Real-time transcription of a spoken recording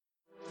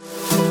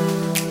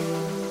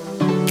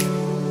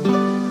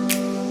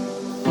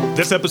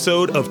This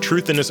episode of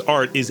Truth in This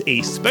Art is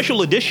a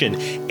special edition,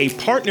 a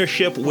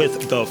partnership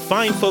with the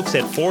fine folks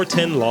at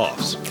 410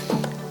 Lofts.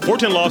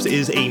 410 Lofts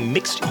is a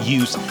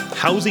mixed-use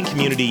housing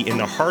community in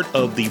the heart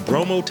of the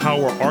Bromo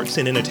Tower Arts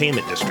and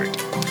Entertainment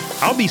District.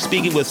 I'll be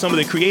speaking with some of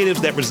the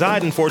creatives that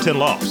reside in 410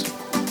 Lofts.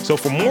 So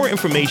for more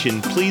information,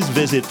 please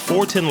visit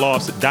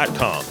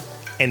 410lofts.com.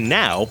 And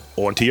now,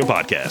 on to your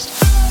podcast.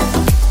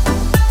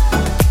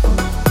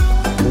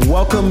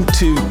 Welcome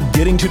to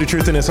Getting to the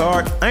Truth in This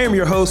Art. I am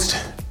your host,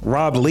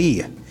 Rob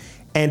Lee.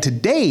 And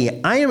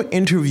today I am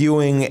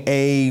interviewing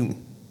an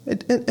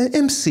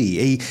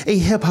MC, a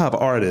hip hop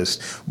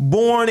artist,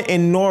 born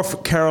in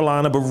North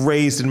Carolina but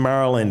raised in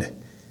Maryland.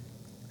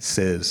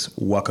 Says,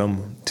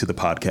 welcome to the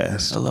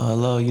podcast.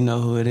 Hello. You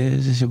know who it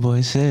is? It's your boy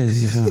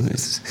Says. You feel me?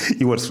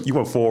 you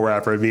went full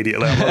rapper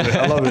immediately.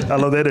 I love it. I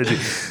love the energy.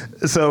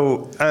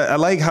 So I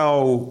like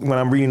how when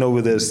I'm reading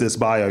over this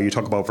bio, you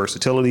talk about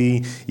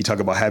versatility. You talk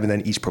about having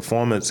that in each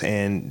performance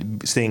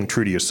and staying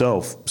true to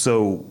yourself.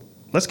 So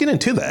let's get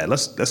into that.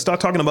 Let's start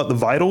talking about the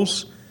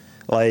vitals.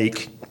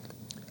 Like,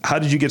 how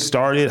did you get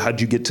started? How did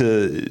you get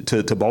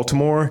to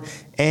Baltimore?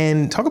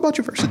 And talk about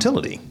your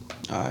versatility.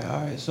 All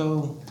right.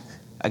 So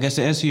I guess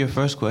to answer your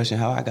first question,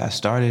 how I got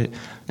started,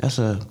 it's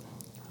an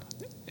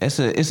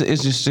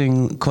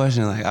interesting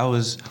question. Like I'm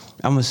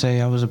gonna say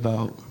I was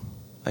about,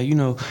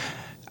 matter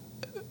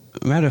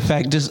of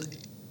fact, just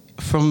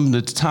from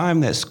the time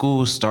that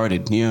school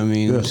started, you know what I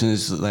mean? Yeah.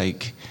 Since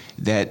like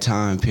that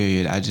time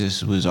period, I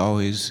just was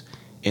always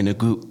in a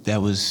group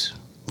that was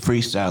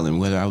freestyling,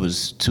 whether I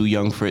was too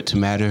young for it to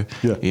matter,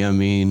 you know what I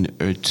mean,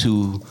 or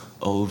too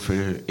old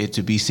for it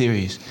to be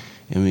serious.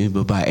 I mean,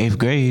 but by 8th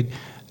grade,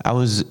 I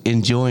was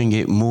enjoying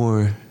it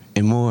more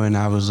and more, and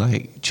I was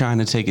like trying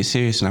to take it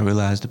serious, and I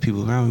realized the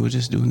people around me were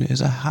just doing it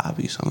as a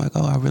hobby. So I'm like,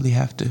 I really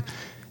have to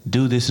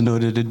do this in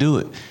order to do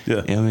it. Yeah.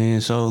 You know what I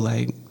mean? So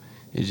like,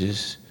 I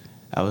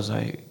was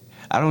like,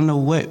 I don't know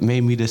what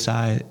made me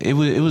decide. It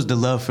was the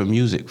love for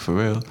music, for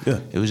real. Yeah.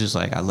 It was just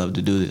like, I love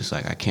to do this.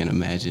 Like, I can't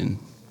imagine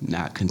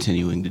not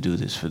continuing to do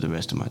this for the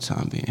rest of my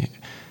time being here.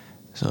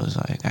 So it's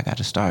like, I got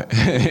to start.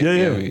 Yeah. You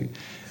know what I mean?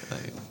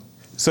 Like,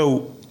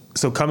 So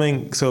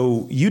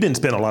you didn't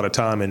spend a lot of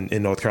time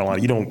in North Carolina.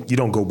 You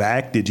don't go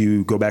back. Did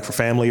you go back for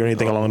family or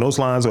anything along those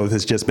lines, or if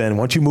it's just been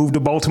once you moved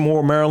to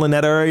Baltimore, Maryland,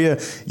 that area,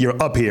 you're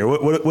up here?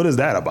 What is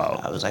that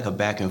about? I was like a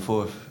back and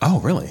forth. Oh,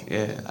 really?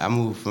 Yeah, I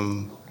moved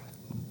from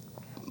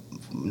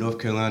North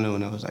Carolina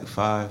when I was like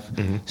 5.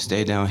 Mm-hmm.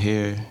 Stayed down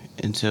here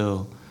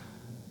until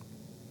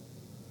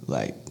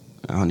like,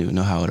 I don't even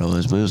know how old I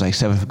was, but it was like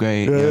 7th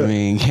grade. Yeah. You know what I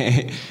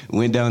mean?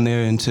 Went down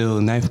there until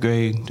 9th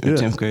grade or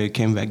 10th grade.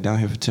 Came back down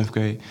here for 10th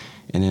grade.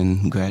 And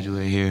then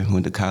graduated here,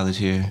 went to college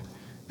here,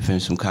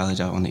 finished some college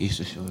out on the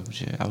Eastern Shore.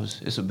 But yeah,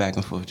 it's a back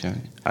and forth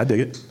journey. I dig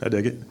it.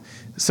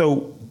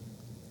 So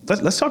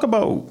let's talk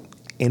about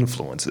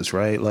influences,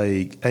 right?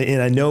 Like,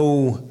 and I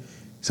know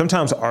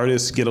sometimes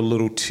artists get a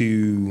little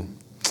too,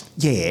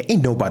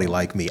 ain't nobody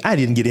like me. I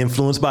didn't get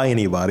influenced by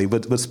anybody.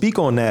 But speak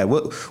on that.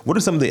 What are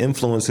some of the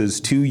influences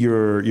to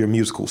your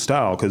musical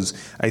style? Because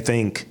I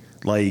think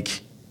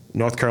like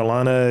North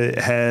Carolina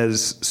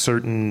has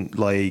certain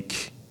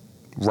like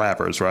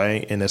rappers,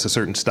 right? And there's a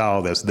certain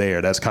style that's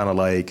there. That's kind of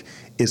like,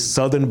 it's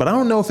Southern, but I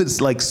don't know if it's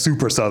like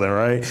super Southern,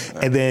 right?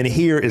 And then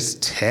here it's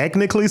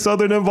technically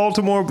Southern in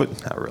Baltimore, but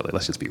not really.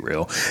 Let's just be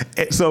real.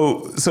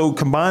 So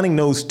combining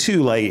those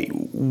two, like,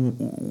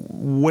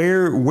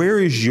 where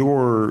is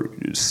your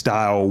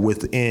style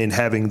within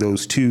having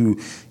those two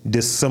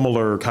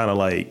dissimilar kind of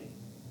like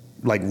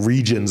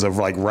regions of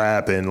like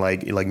rap and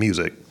like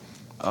music?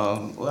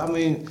 Well, I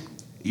mean,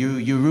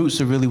 your roots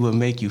are really what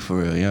make you, for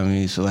real. You know what I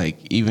mean? So like,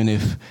 even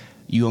if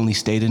you only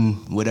stayed in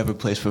whatever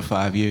place for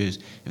 5 years,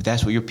 if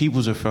that's where your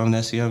peoples are from,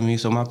 that's, you know what I mean?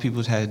 So my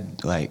peoples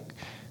had, like,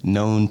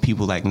 known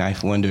people like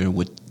Knife Wonder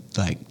would,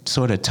 like,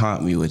 sort of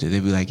taunt me with it.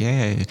 They'd be like,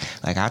 yeah,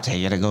 like, I'll tell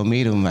you to go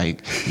meet him.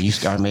 Like, you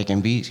start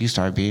making beats, you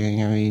start being, you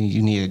know what I mean?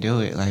 You need to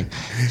do it. Like,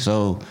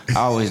 so I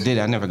always did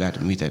it. I never got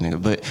to meet that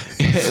nigga. But,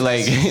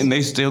 like, and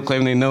they still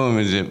claim they know him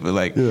and shit. But,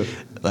 like,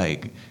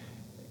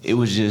 it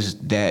was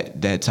just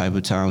that type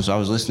of time. So I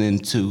was listening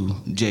to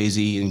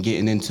Jay-Z and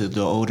getting into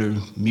the older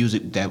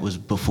music that was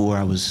before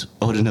I was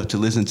old enough to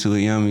listen to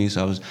it, you know what I mean?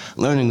 So I was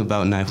learning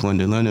about Knife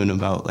Wonder, learning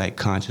about like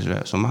conscious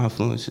rap. So my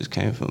influences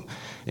came from,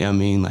 you know what I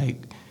mean, like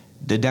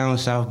the down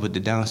south, but the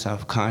down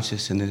south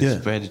conscious, and then it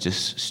spread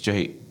just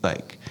straight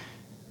like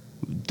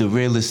the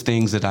realest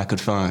things that I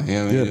could find. You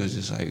know what I mean? It was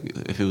just like,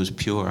 if it was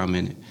pure, I'm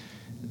in it.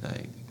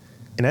 Like,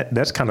 and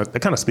that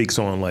kind of speaks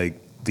on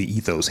like the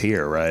ethos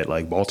here, right?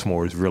 Like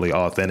Baltimore is really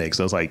authentic.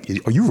 So it's like,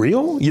 are you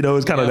real? You know,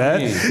 it's kind of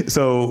that. Yeah.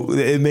 So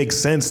it makes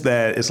sense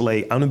that it's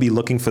like, I'm gonna be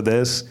looking for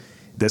this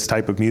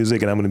type of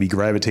music, and I'm gonna be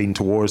gravitating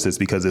towards this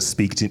because it's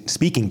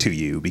speaking to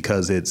you,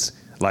 because it's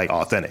like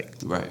authentic.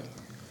 Right.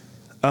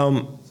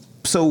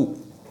 So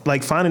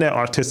like finding that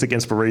artistic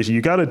inspiration,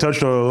 you got to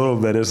touch on it a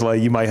little bit. It's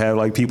like, you might have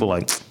like people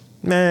like,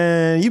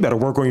 man, you better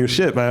work on your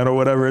shit, man, or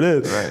whatever it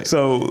is. Right.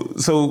 So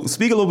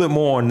speak a little bit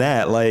more on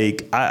that.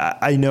 Like,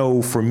 I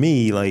know for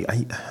me, like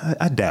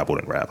I dabbled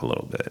in rap a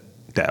little bit.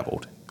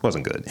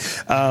 wasn't good.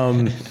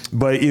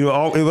 But it would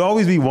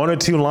always be one or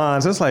two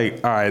lines. It's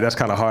like, all right, that's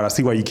kind of hard. I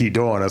see why you keep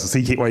doing this.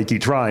 I see why you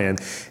keep trying.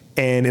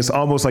 And it's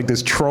almost like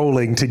this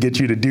trolling to get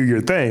you to do your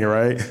thing,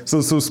 right?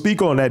 So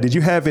speak on that. Did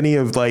you have any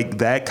of like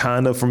that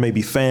kind of from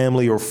maybe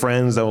family or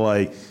friends that were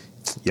like,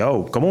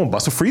 yo, come on,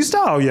 bust a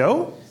freestyle,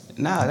 yo?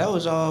 Nah, that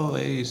was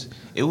always,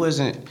 it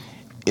wasn't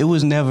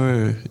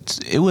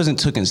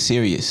taken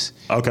serious.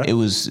 Okay.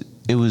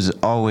 It was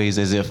always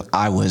as if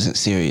I wasn't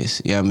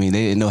serious. You know what I mean?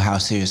 They didn't know how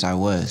serious I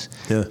was.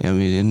 Yeah. You know what I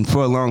mean? And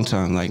for a long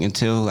time, like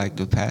until like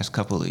the past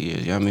couple of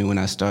years. You know what I mean? When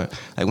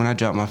I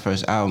dropped my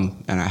first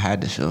album and I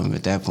had to show them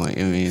at that point.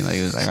 You know what I mean? Like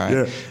it was like, all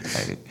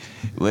right.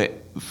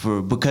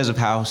 Yeah. Because of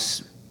how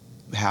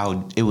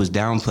it was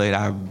downplayed,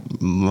 I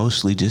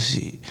mostly just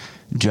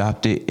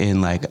dropped it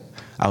and like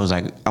I was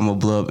like, I'm gonna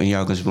blow up and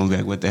y'all just gonna be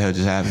like, what the hell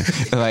just happened?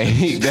 like,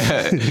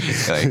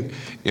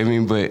 I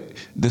mean, but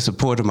the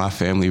support of my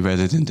family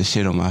rather than the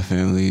shit on my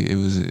family, it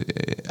was,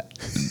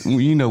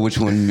 you know which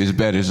one is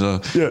better,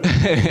 so yeah.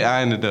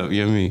 I ended up, you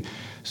know what I mean?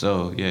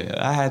 So yeah,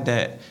 I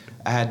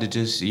had to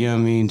just, you know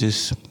what I mean,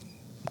 just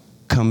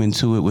come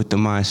into it with the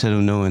mindset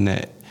of knowing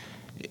that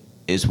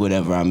it's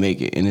whatever I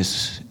make it, and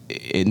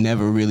it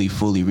never really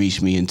fully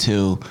reached me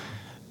until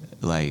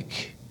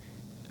like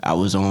I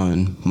was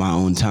on my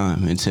own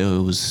time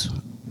until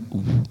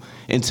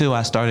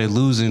I started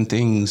losing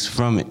things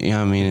from it. You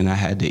know what I mean? And I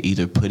had to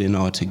either put in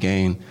all to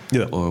gain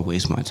or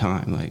waste my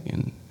time. Like,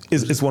 and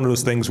it's one of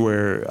those things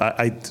where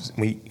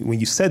when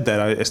you said that,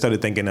 I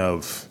started thinking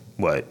of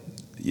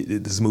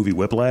this movie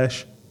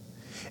Whiplash.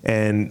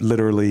 And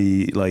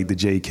literally, like the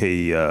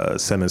J.K.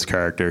 Simmons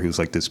character, who's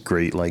like this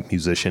great like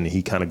musician,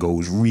 he kind of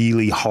goes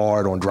really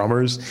hard on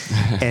drummers.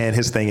 And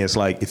his thing is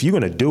like, if you're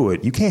gonna do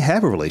it, you can't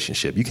have a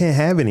relationship. You can't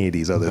have any of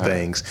these other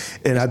things.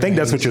 And I think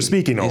that's what you're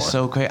speaking on. It's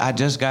so crazy. I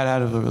just got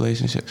out of a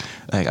relationship.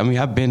 Like, I mean,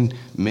 I've been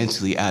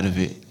mentally out of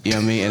it. You know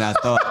what I mean? And I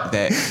thought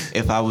that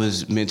if I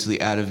was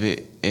mentally out of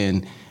it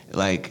and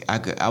like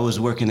I was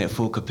working at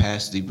full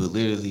capacity, but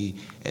literally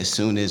as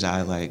soon as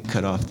I like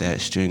cut off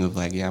that string of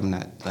like, yeah, I'm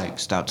not like,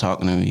 stop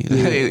talking to me,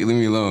 leave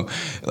me alone.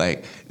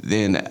 Like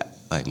then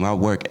like my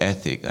work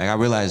ethic, like I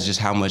realized just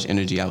how much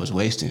energy I was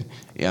wasting.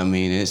 You know what I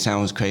mean? It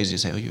sounds crazy to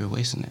say, oh, you're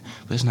wasting it,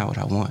 but it's not what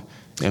I want.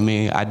 I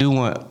mean, I do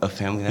want a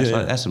family.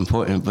 That's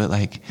important, but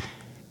like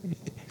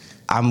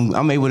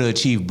I'm able to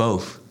achieve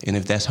both, and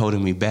if that's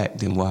holding me back,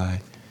 then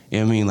why? You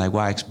know what I mean? Like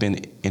why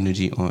expend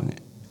energy on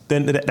it?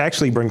 Then it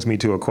actually brings me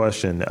to a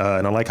question,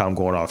 and I like how I'm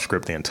going off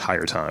script the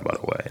entire time, by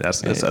the way.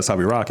 That's how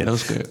we rock it. That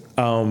was good.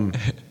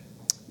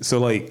 So,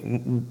 like,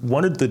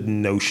 one of the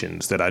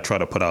notions that I try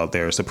to put out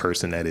there is a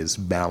person that is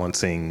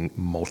balancing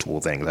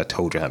multiple things. I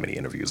told you how many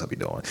interviews I'll be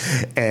doing.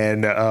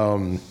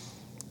 And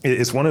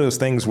it's one of those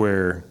things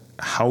where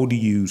how do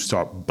you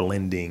start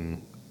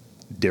blending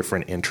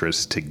different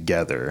interests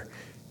together?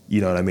 You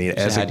know what I mean?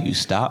 So how do you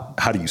stop?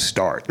 How do you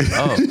start?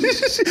 Oh.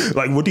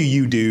 Like, what do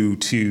you do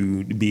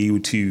to be able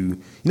to,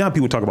 you know how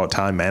people talk about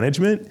time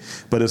management,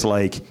 but it's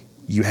like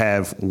you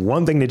have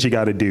one thing that you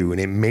got to do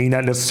and it may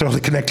not necessarily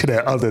connect to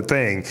that other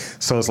thing.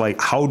 So it's like,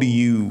 how do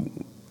you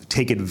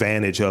take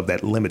advantage of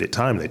that limited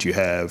time that you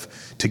have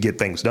to get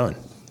things done?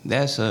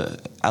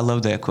 I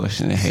love that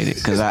question. I hate it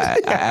because I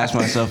ask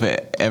myself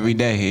it every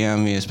day, you know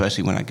what I mean?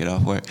 Especially when I get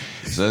off work.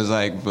 So it's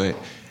like, but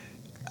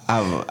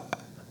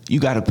you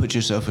got to put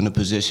yourself in a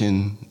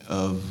position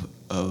of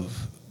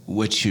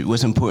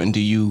what's important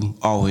to you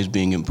always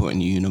being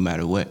important to you no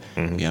matter what.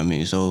 Mm-hmm. You know what I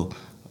mean? So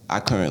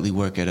I currently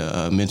work at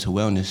a mental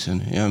wellness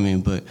center, you know what I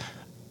mean? But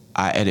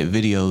I edit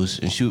videos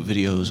and shoot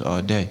videos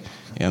all day. You know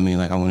what I mean?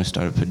 Like I want to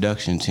start a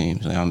production team,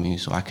 you know what I mean?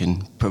 So I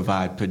can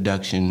provide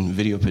production,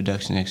 video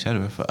production, et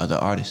cetera, for other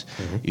artists.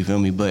 Mm-hmm. You feel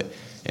me?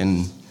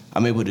 And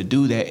I'm able to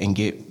do that and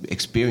get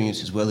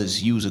experience as well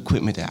as use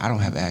equipment that I don't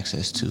have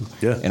access to.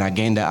 Yeah. And I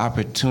gained that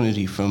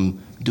opportunity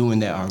from doing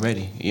that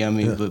already. You know what I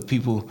mean? Yeah. But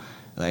people,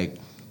 like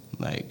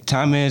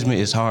time management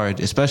is hard,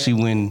 especially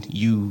when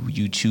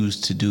you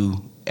choose to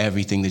do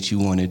everything that you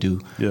want to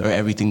do or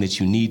everything that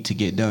you need to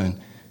get done.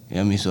 You know what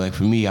I mean? So like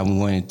for me, I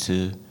wanted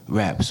to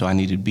rap, so I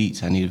needed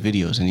beats, I needed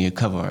videos, I needed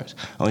cover arts.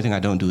 Only thing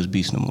I don't do is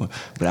beats no more.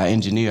 But I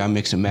engineer, I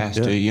mix and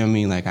master, you know what I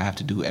mean? Like I have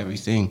to do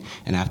everything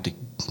and I have to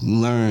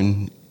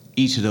learn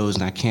each of those,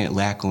 and I can't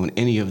lack on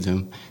any of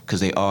them because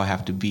they all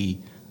have to be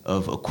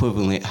of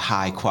equivalent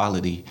high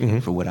quality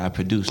for what I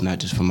produce, not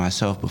just for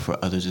myself, but for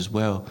others as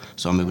well.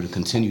 So I'm able to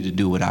continue to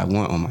do what I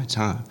want on my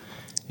time.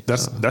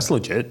 That's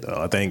legit,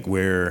 though. I think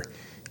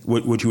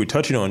what you were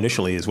touching on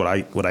initially is what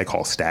I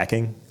call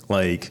stacking.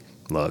 Like,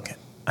 look,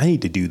 I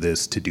need to do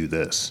this to do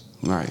this.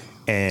 Right.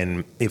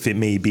 And if it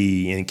may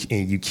be,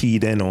 and you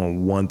keyed in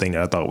on one thing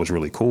that I thought was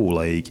really cool,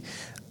 like,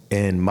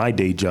 in my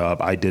day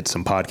job, I did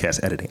some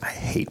podcast editing. I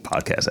hate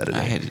podcast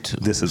editing. I hate it too.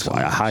 This is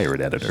why I hire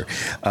an editor.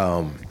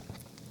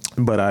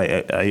 But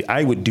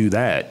I would do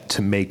that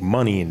to make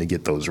money and to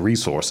get those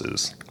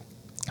resources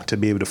to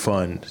be able to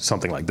fund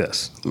something like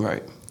this.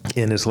 Right.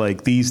 And it's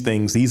like these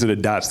are the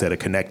dots that are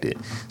connected.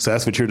 So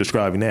that's what you're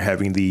describing there,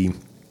 having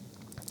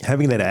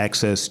that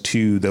access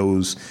to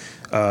those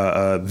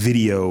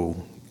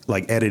video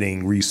like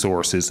editing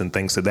resources and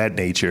things of that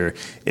nature,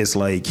 it's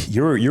like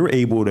you're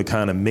able to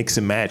kind of mix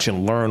and match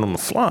and learn on the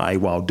fly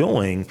while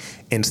doing,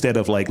 instead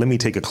of like, let me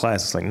take a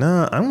class. It's like,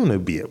 nah, I want to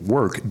be at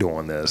work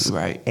doing this,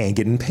 right, and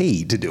getting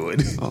paid to do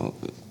it. Oh,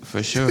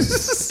 for sure.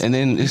 And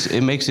then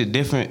it makes it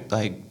different,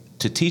 like,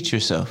 to teach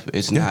yourself.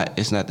 It's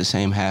not the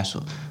same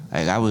hassle.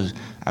 Like,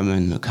 I've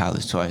been to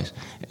college twice,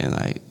 and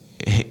like,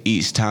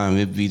 each time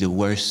it'd be the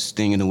worst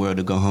thing in the world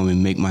to go home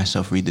and make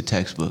myself read the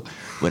textbook.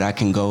 But I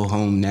can go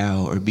home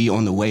now, or be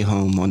on the way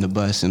home on the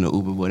bus, in the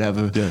Uber,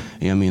 whatever, you know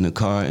what I mean, in the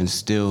car, and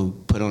still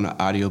put on an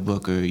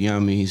audiobook, or, you know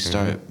what I mean,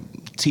 start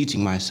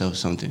teaching myself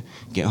something.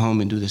 Get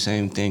home and do the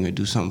same thing, or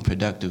do something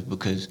productive,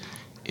 because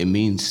it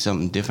means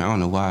something different. I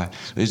don't know why.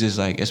 It's just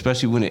like,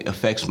 especially when it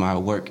affects my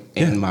work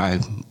and my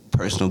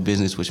personal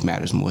business, which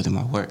matters more than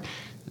my work.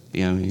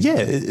 You know what I mean? Yeah,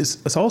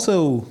 it's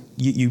also,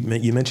 you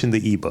mentioned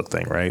the ebook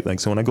thing, right? Like,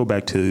 so when I go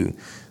back to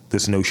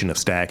this notion of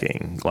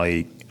stacking,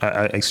 like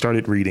I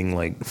started reading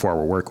like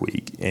 4-Hour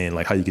Workweek, and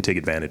like how you could take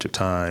advantage of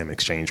time,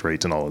 exchange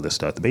rates, and all of this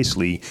stuff to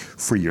basically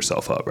free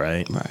yourself up,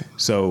 right? Right.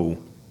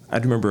 So I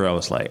remember I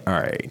was like, all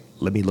right,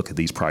 let me look at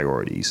these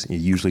priorities.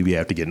 And usually we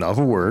have to get off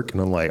of work,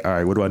 and I'm like, all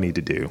right, what do I need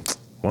to do?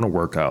 I want to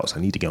work out, so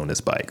I need to get on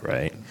this bike,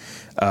 right?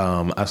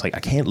 I was like, I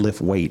can't lift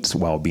weights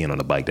while being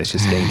on a bike. That's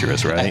just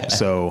dangerous, right?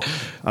 So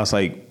I was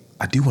like,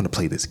 I do want to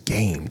play this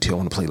game too. I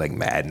want to play like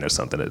Madden or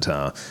something at a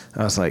time.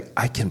 I was like,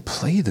 I can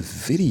play the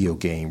video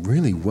game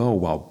really well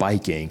while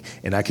biking,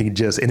 and I can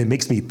and it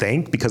makes me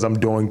think, because I'm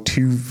doing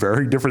two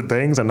very different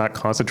things. I'm not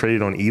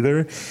concentrated on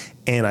either.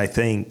 And I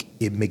think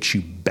it makes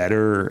you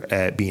better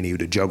at being able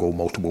to juggle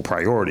multiple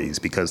priorities,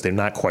 because they're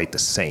not quite the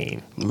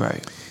same.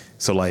 Right.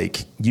 So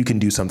like, you can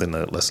do something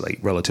that's like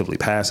relatively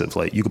passive.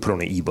 Like, you could put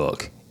on an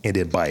ebook and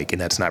then bike, and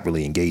that's not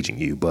really engaging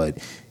you. But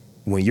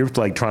when you're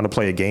like trying to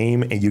play a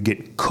game and you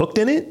get cooked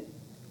in it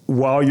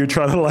while you're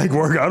trying to like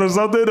work out or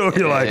something, or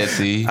you're like,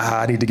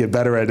 I need to get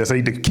better at this. I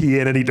need to key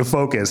in. I need to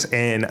focus.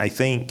 And I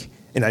think,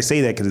 and I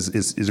say that because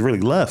it's really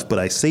left, but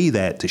I say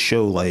that to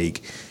show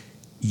like,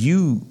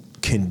 you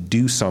can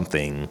do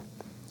something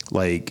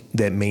like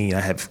that may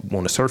not have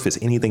on the surface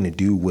anything to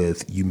do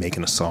with you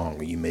making a song,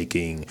 or you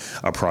making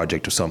a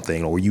project or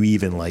something, or you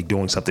even like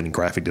doing something in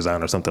graphic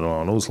design or something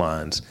along those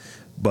lines.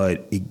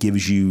 But it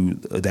gives you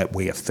that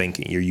way of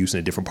thinking. You're using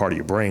a different part of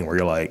your brain where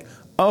you're like,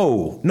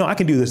 oh, no, I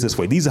can do this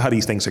way. These are how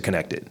these things are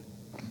connected.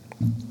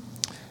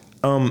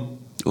 Well,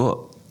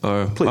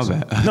 or please.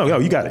 My bad. No,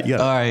 you got it.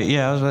 All right,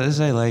 yeah, I was about to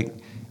say, like,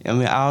 I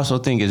mean, I also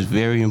think it's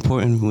very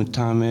important with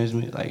time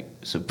management, like,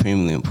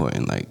 supremely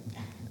important. Like,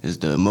 it's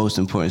the most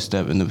important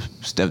step, and the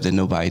step that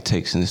nobody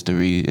takes, and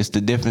it's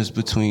the difference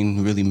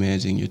between really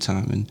managing your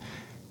time and,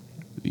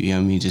 you know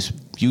what I mean, just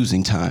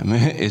using time.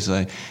 It's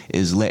like,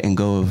 is letting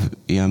go of,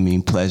 you know what I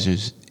mean,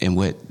 pleasures and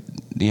what,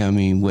 you know what I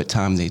mean, what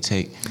time they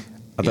take.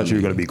 I thought you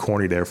were going to be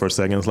corny there for a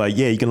second. It's like,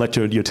 yeah, you can let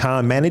your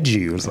time manage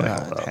you. It's like,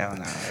 hell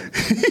no.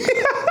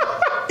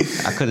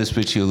 I could have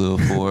spit you a little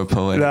forward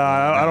poet. No,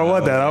 I don't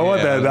want that. I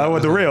want that. I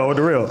want the real.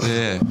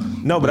 Yeah.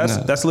 No,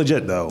 but that's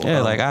legit though.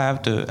 Yeah, like I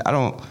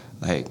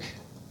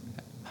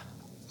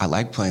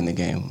like playing the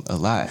game a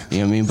lot, you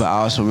know what I mean? But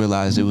I also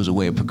realized it was a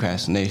way of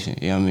procrastination,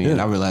 you know what I mean? Yeah.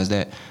 And I realized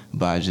that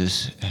by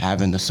just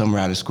having the summer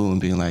out of school and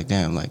being like,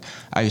 damn, like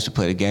I used to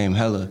play the game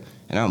hella,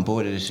 and I'm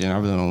bored of this shit, and I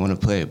really don't want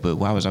to play it, but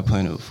why was I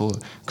playing it before?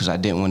 Because I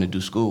didn't want to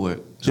do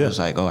schoolwork. So it's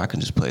like, oh, I can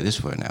just play this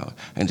for an hour.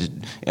 And just,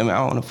 I mean, I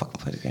don't want to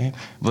fucking play the game,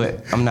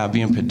 but I'm not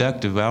being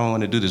productive, but I don't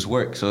want to do this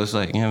work. So it's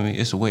like, you know what I mean?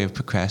 It's a way of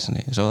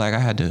procrastinating. So like I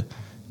had to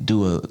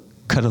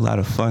cut a lot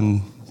of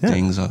fun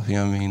things off, you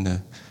know what I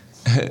mean?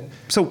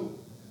 So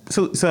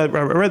I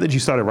read that you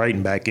started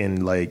writing back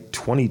in like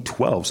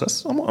 2012. So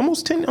that's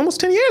almost 10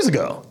 years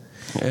ago.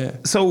 Yeah.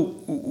 So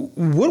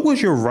what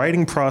was your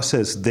writing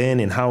process then,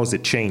 and how has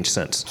it changed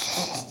since?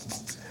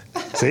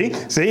 See,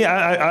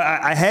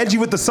 I had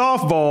you with the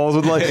softballs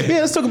with like,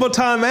 yeah, let's talk about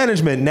time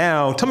management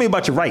now. Tell me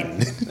about your writing.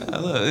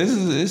 Look, this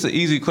is an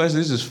easy question.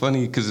 This is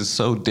funny because it's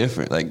so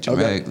different, like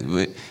dramatically.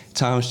 Okay. But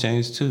times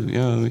change too. You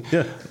know what I mean?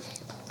 Yeah.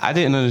 I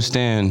didn't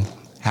understand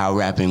how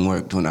rapping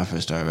worked when I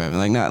first started rapping.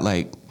 Like not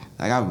like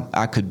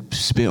I could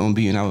spit on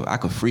beat and I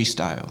could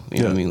freestyle. You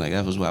know what I mean? Like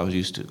that was what I was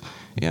used to. You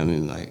know what I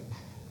mean? Like,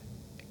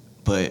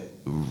 but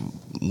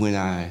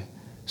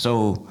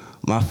so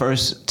my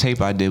first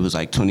tape I did was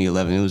like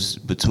 2011. It was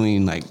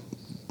between like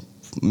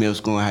middle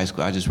school and high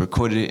school. I just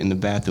recorded it in the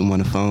bathroom on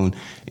the phone. You know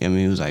what I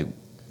mean? It was like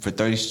for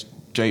 30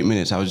 straight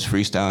minutes I was just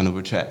freestyling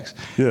over tracks.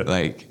 Yeah.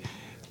 Like,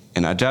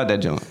 and I dropped that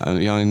joint.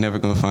 Y'all ain't never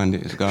gonna find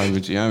it. It's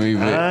garbage. You know what I mean?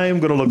 But I am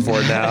gonna look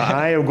for it now.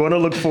 I am gonna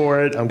look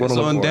for it. I'm gonna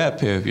look for it. It's on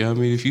DatPiff. You know what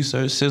I mean? If you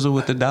search Sizzle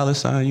with the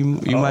 $, you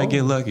might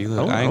get lucky.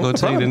 Look, I ain't gonna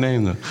tell you the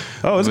name though.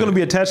 Oh, it's gonna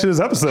be attached to this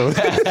episode.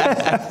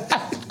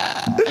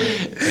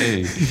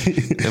 Hey,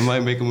 that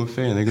might make them a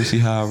fan. They're gonna see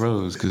how I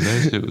rose, because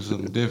that shit was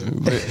something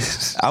different.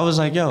 But I was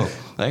like, yo,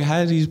 like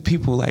how do these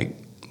people like,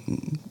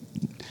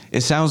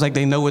 it sounds like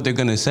they know what they're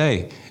gonna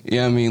say. You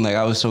know what I mean? Like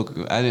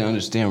I didn't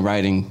understand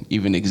writing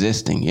even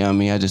existing. You know what I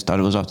mean? I just thought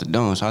it was off the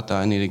dome, so I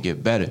thought I needed to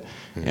get better.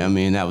 You know what I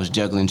mean? I was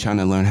juggling, trying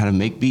to learn how to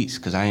make beats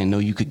because I didn't know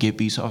you could get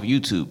beats off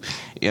YouTube.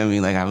 You know what I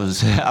mean? Like I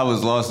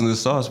was lost in the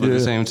sauce, but at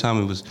the same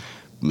time it was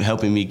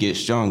helping me get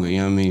stronger. You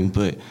know what I mean?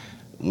 But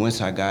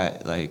once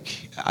I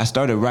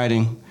started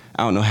writing.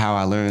 I don't know how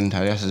I learned.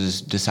 I guess I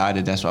just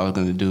decided that's what I was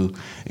gonna do.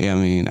 You know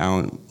what I mean?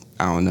 I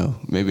don't know.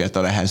 Maybe I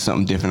thought I had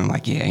something different. I'm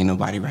like, yeah, ain't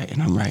nobody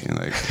writing. I'm writing.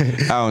 Like,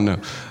 I don't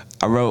know.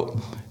 I wrote,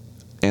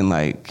 and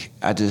like,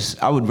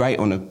 I would write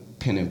on a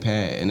pen and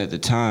pad. And at the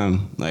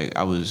time, like,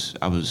 I was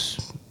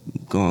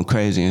going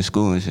crazy in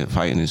school and shit,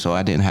 fighting. And so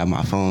I didn't have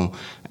my phone.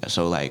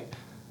 So like,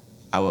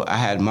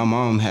 my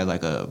mom had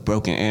like a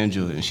broken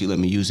Android, and she let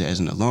me use it as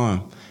an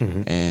alarm.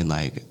 Mm-hmm. And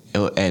like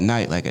at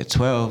night, like at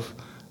 12,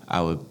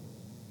 I would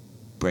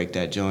break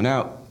that joint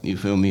out, you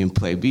feel me, and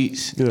play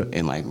beats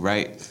and like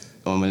write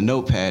on a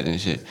notepad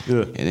and shit.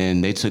 Yeah. And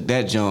then they took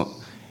that jump,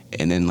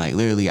 and then like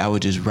literally I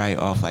would just write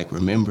off like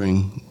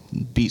remembering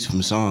beats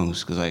from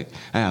songs, cause like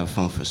I had a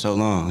phone for so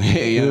long.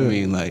 You know what I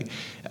mean? Like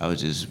I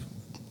was just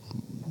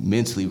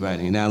mentally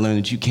writing. And now I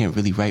learned that you can't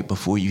really write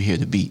before you hear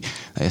the beat.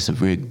 Like, that's a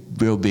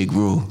real big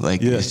rule.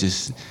 Like it's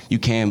just, you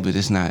can, but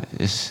it's not.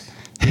 It's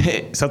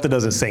something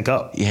doesn't sync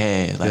up.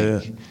 Yeah,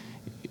 like.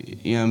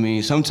 You know what I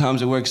mean?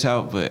 Sometimes it works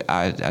out, but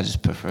I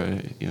just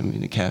prefer, you know what I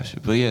mean, to capture.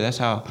 But yeah, that's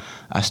how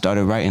I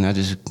started writing. I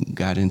just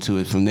got into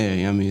it from there,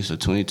 you know what I mean? So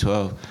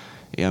 2012,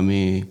 you know what I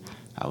mean,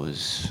 I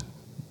was,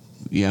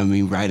 you know what I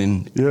mean,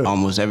 writing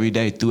almost every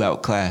day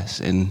throughout class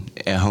and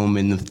at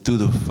home through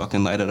the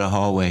fucking light of the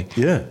hallway.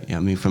 Yeah. You know what I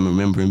mean? From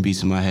remembering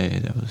beats in my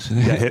head. That was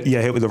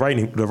hit with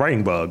the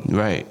writing bug.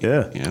 Right.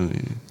 Yeah. You know what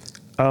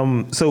I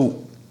mean?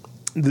 So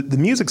the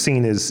music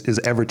scene is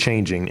ever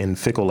changing and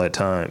fickle at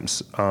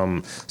times.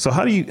 So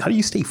how do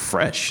you stay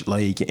fresh?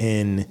 Like,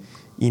 and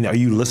you know, are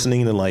you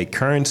listening to like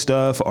current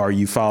stuff? Are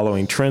you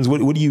following trends?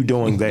 What are you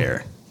doing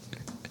there?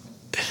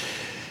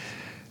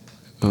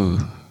 Ooh.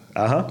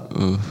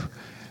 Ooh.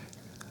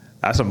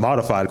 That's a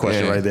modified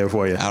question right there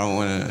for you. I don't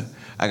want to.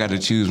 I got to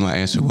choose my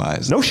answer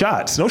wise. No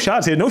shots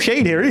here. No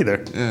shade here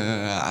either.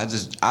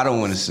 I don't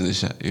want to send a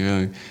shot. You know what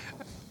I mean?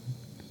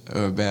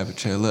 Or a bad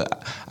betrayal. Look,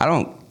 I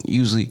don't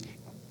usually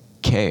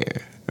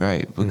care,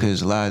 right?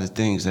 Because a lot of the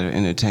things that are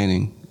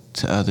entertaining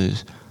to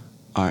others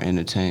aren't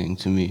entertaining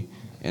to me,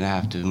 and I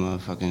have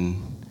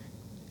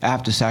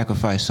to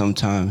sacrifice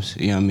sometimes.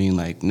 You know what I mean?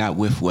 Like not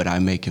with what I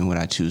make and what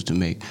I choose to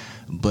make,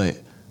 but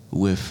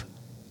with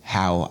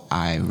how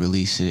I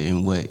release it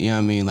and what, you know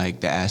what I mean,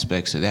 like the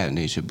aspects of that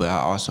nature. But I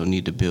also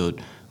need to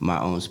build my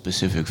own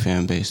specific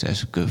fan base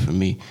that's good for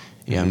me.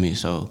 You know what I mean?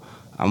 So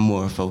I'm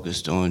more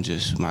focused on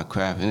just my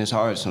craft, and it's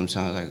hard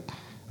sometimes. Like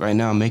right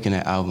now I'm making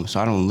that album, so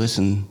I don't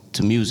listen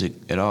to music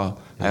at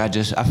all. Like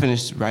I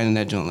finished writing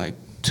that joint like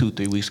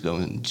 2-3 weeks ago,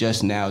 and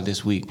just now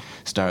this week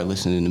started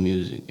listening to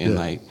music. And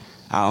like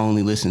I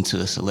only listen to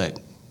a select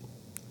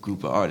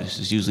group of artists.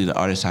 It's usually the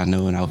artists I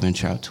know, and I'll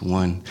venture out to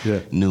one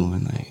new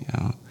one. Like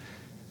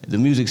the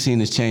music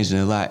scene is changing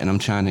a lot, and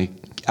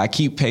I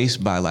keep pace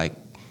by like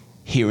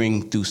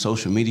hearing through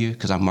social media,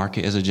 because I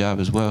market as a job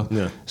as well.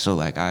 Yeah. So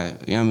like you know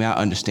what I mean, I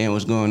understand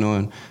what's going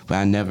on, but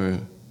I never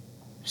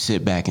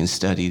sit back and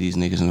study these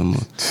niggas no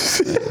more.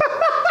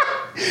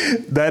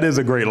 That is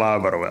a great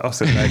line, by the way. I'll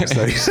sit back and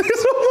study some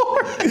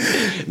more.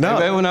 No,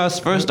 back when I was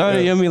first started,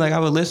 you know what I mean, like I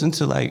would listen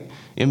to like, you know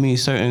what I mean,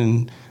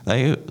 certain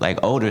like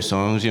older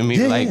songs, you know what I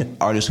mean, like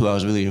artists who I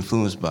was really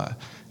influenced by.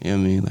 You know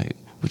what I mean, like,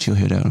 but you'll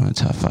hear that on the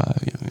top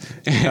 5. You know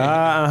what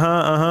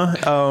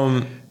I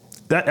mean?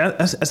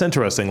 That's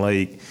interesting.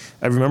 Like,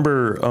 I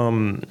remember,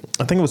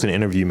 I think it was an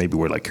interview maybe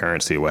where like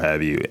Currency or what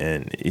have you,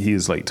 and he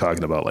was like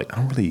talking about like,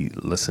 I don't really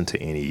listen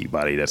to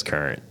anybody that's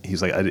current.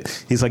 He's like,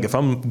 if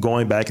I'm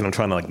going back and I'm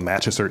trying to like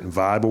match a certain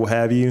vibe or what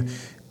have you,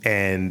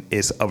 and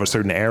it's of a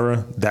certain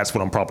era, that's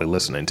what I'm probably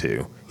listening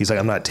to. He's like,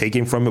 I'm not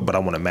taking from it, but I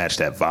want to match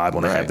that vibe, I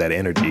want to have that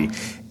energy.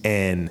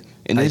 And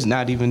it's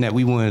not even that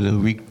we wanted to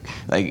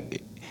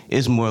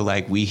it's more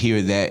like we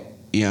hear that.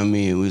 You know what I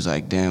mean? It was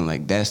like, damn,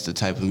 like that's the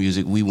type of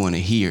music we want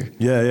to hear.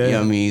 Yeah. You know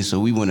what I mean? So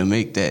we want to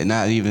make that,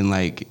 not even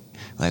like,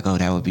 oh,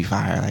 that would be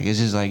fire. Like it's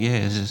just like,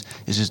 it's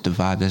just the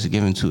vibe that's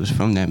given to us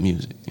from that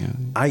music. You know?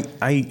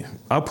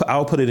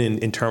 I'll put it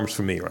in terms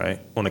for me, right?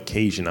 On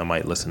occasion, I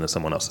might listen to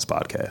someone else's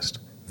podcast.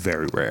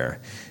 Very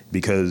rare,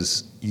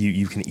 because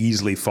you can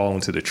easily fall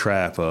into the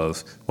trap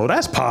of, well,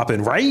 that's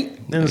popping, right?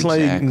 And it's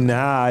like,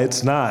 nah,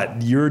 it's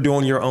not. You're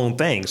doing your own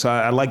thing. So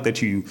I like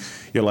that you're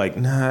like,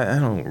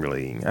 nah,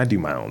 I do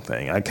my own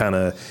thing.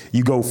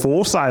 You go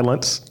full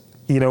silence,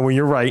 you know, when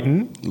you're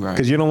writing,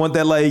 because you don't want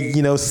that like,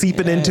 you know,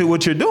 seeping into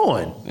what you're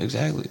doing.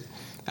 Exactly.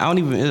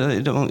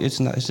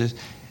 It's just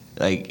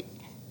like,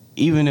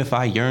 even if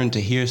I yearn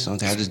to hear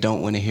something, I just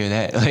don't want to hear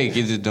that. Like,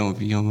 it just don't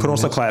be on my Put on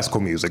some classical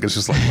music. It's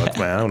just like, look,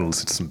 man, I don't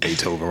listen to some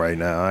Beethoven right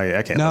now.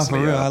 I can't listen to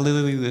for real. I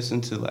literally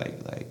listen to like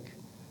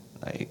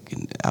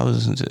I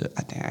was listening to,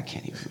 I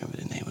can't even remember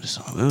the name of the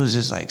song. It was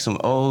just like some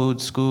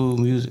old school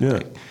music. Yeah.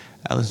 Like,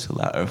 I listen to a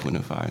lot of Earth,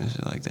 Wind & Fire and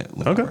shit like that.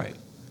 Okay. Right.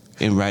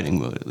 in writing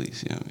mode at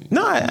least. You know what I mean?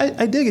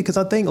 No, I dig it because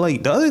I think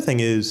like the other thing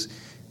is,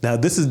 now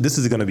this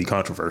is going to be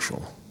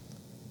controversial.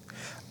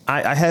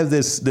 I have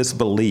this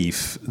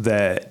belief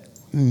that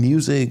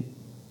music,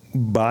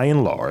 by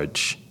and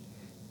large,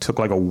 took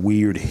like a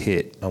weird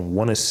hit. I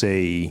want to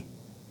say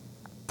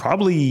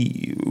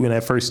probably when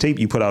that first tape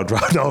you put out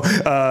dropped. No,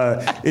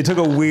 it took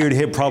a weird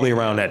hit probably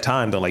around that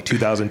time, though, like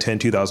 2010,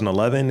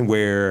 2011,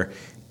 where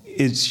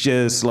it's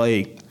just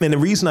like, and the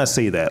reason I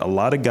say that, a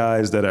lot of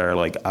guys that are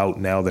like out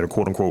now that are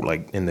quote unquote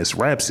like in this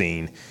rap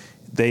scene,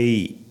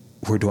 they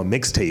were doing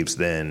mixtapes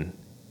then.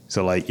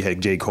 So like you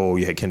had J. Cole,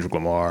 you had Kendrick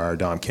Lamar,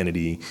 Dom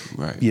Kennedy,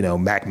 right. You know,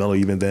 Mac Miller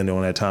even then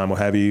on that time, what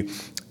have you.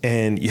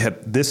 And you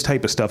had this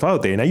type of stuff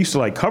out there. And I used to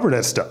like cover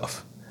that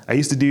stuff. I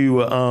used to do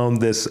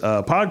this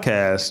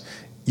podcast.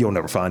 You'll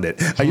never find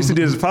it. I used to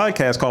do this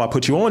podcast called I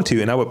Put You On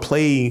To, and I would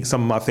play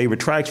some of my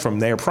favorite tracks from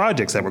their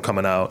projects that were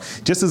coming out,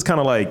 just as kind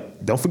of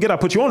like, don't forget I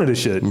put you on to this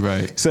shit.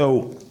 Right.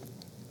 So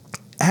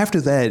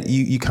after that,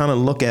 you kind of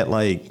look at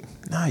like,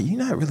 nah, you're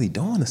not really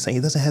doing the same.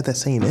 It doesn't have that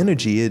same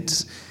energy.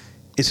 It's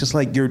just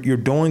like you're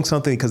doing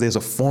something because there's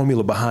a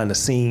formula behind the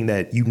scene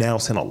that you now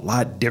sound a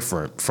lot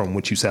different from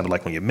what you sounded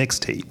like on your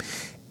mixtape.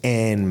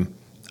 And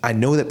I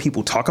know that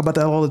people talk about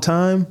that all the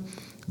time,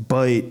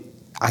 but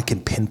I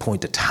can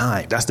pinpoint the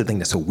time. That's the thing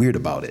that's so weird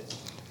about it.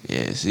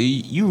 Yeah, see,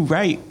 you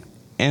right,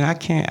 and I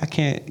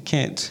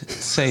can't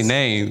say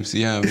names.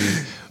 You know what I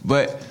mean?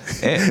 But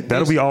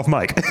that'll be off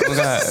mic. Oh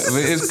God,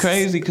 but it's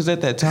crazy because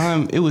at that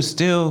time it was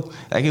still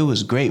like it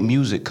was great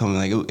music coming.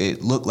 Like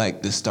it looked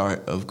like the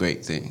start of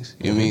great things.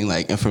 You know what I mean?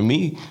 Like, and for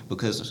me,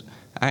 because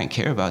I didn't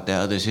care about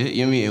that other shit.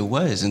 You know what I mean? It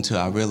was until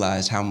I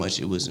realized how much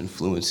it was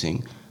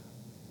influencing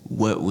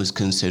what was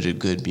considered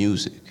good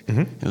music.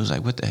 It was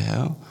like, what the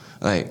hell?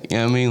 Like, you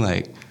know what I mean?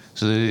 Like,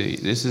 so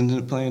this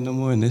isn't playing no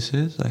more, and this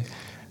is like, you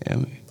know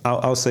what I mean?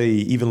 I'll say,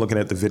 even looking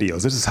at the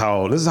videos, this is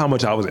how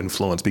much I was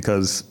influenced,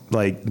 because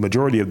like the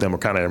majority of them are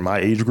kind of in my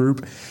age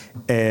group,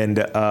 and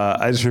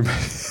I just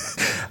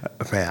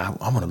remember, man,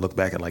 I want to look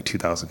back at like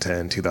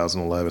 2010,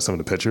 2011, some of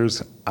the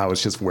pictures. I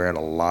was just wearing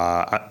a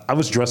lot. I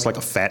was dressed like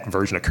a fat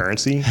version of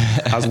Currency.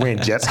 I was wearing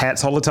Jets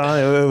hats all the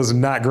time. It was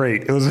not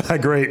great.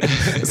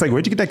 It's like,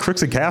 where'd you get that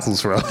Crooks and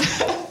Castles from?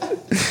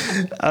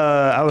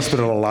 I was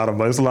spending a lot of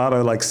money. It was a lot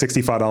of like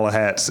 $65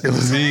 hats. It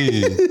was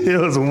it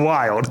was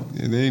wild.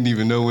 They didn't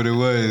even know what it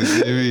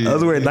was. I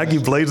was wearing Nike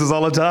Blazers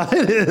all the time.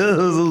 It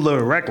was a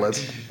little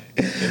reckless.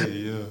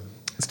 Yeah.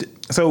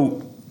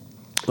 So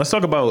let's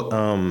talk about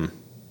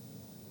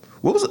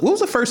what was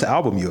the first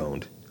album you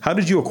owned? How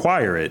did you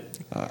acquire it?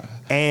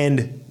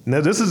 And now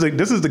this is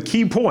the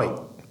key point.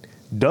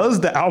 Does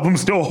the album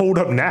still hold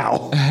up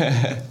now?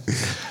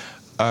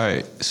 All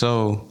right,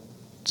 so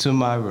to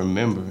my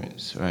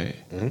remembrance, right,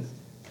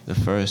 the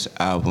first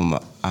album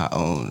I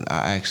owned,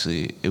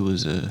 it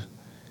was a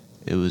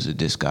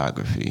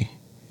discography.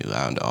 It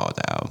owned all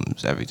the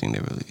albums, everything they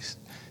released,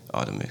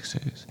 all the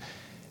mixtapes.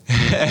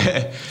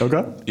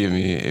 Okay. I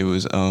mean, it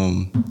was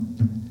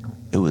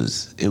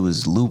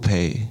Lupe.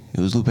 It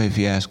was Lupe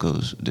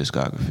Fiasco's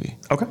discography.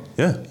 Okay.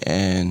 Yeah.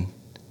 And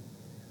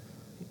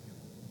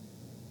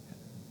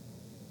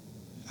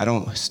I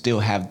don't still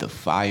have the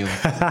file.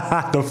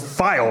 The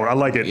file, I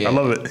like it. Yeah, I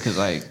love it. Because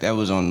like that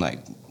was on like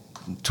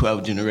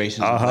 12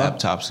 generations of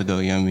laptops ago.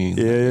 You know what I mean?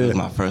 Yeah, It was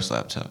my first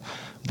laptop.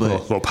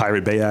 But little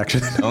Pirate Bay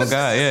action. oh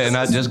God, yeah, and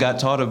I just got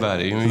taught about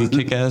it. You know,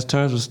 Kick-Ass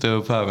Turns was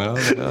still popping. I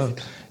was like, oh.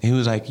 He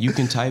was like, you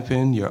can type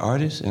in your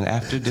artist and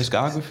after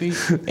discography,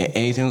 and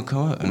anything will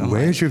come up. And I'm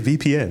Where's your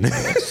VPN?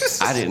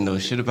 I didn't know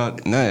shit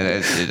about none of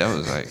that shit. That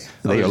was like,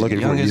 They are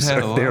looking for you, sir.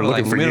 They are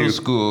looking for middle you.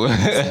 school.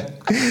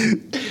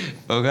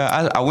 Oh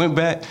God, I went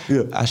back.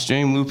 Yeah. I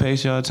streamed Lupe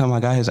shit all the time. I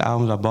got his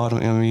albums. I bought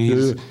them. You know what I mean,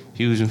 he's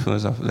huge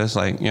influence. That's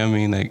like, you know what I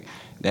mean, like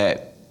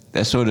that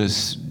sort of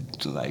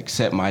like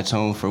set my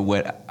tone for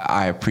what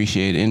I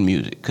appreciate in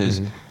music.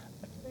 Because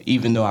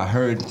even though I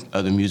heard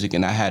other music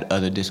and I had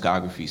other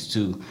discographies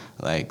too,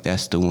 like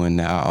that's the one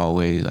that I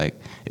always like.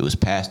 It was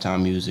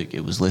pastime music.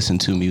 It was listen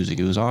to music.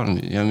 It was all,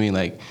 you know what I mean,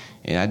 like,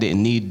 and I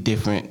didn't need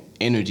different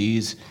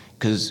energies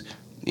because,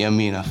 you know what I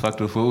mean, I fucked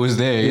with what was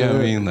there. You know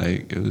what I mean,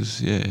 like it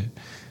was, yeah.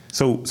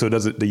 So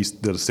does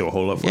it still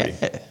hold up for you?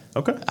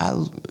 Okay.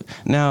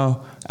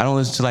 Now I don't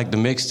listen to like the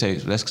mixtapes,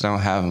 but that's because I don't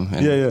have them.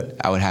 And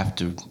I would have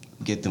to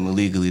get them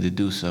illegally to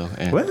do so.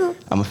 And well,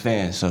 I'm a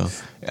fan, so.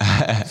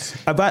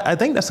 I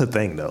think that's the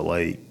thing though.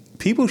 Like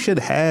people should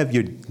have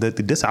the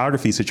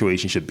discography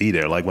situation should be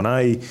there. Like when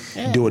I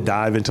do a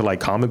dive into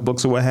like comic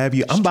books or what have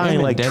you, I'm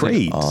buying like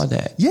trades. All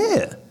that.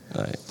 Yeah.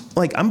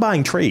 Like I'm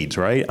buying trades,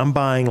 right? I'm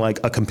buying like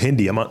a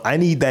compendium. I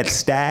need that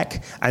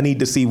stack. I need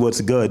to see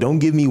what's good. Don't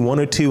give me one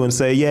or two and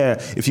say, yeah,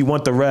 if you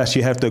want the rest,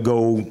 you have to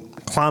go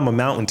climb a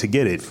mountain to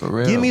get it. For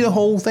real. Give me the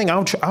whole thing.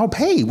 I'll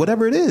pay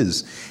whatever it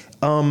is.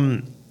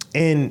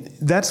 And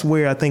that's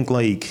where I think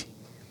like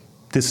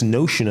this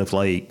notion of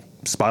like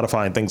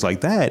Spotify and things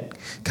like that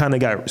kind of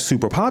got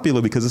super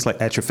popular because it's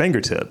like at your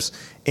fingertips.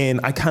 And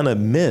I kind of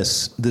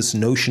miss this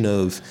notion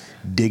of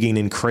digging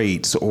in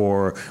crates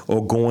or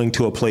going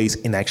to a place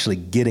and actually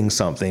getting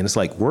something. It's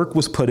like work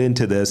was put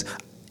into this.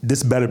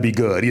 this better be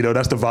good. You know,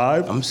 that's the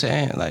vibe. I'm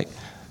saying like,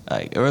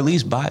 or at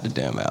least buy the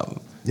damn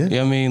album. Yeah. You know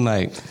what I mean?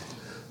 Like,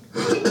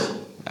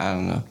 I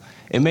don't know.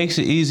 It makes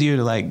it easier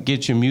to like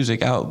get your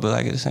music out, but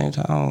like at the same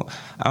time,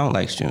 I don't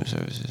like streaming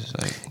services.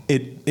 Like,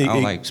 I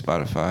don't like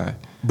Spotify.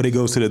 But it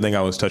goes to the thing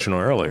I was touching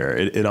on earlier.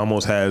 It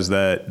almost has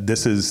that.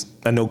 This is,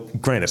 I know,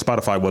 granted,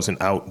 Spotify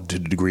wasn't out to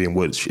the degree in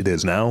which it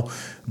is now,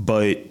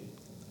 but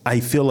I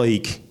feel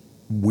like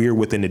we're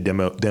within the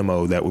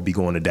demo that would be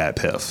going to Dat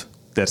Piff.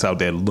 That's out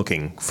there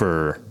looking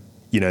for,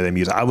 you know, that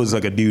music. I was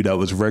like a dude that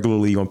was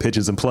regularly on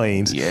Pitches and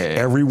Planes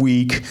every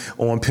week,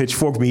 on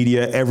Pitchfork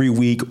Media every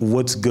week.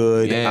 What's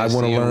good? I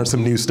want to learn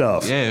some new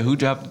stuff. Yeah, who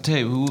dropped the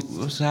tape?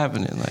 What's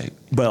happening? Like,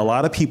 but a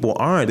lot of people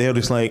aren't. They're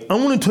just like, I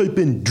want to type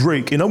in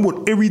Drake and I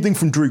want everything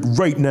from Drake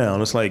right now.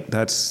 And it's like,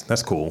 that's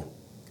cool.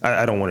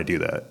 I don't want to do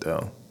that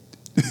though.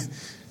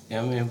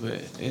 Yeah, I mean,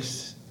 but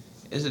it's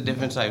a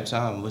different type of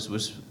time.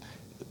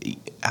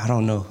 I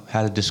don't know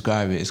how to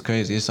describe it. It's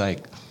crazy. It's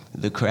like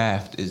the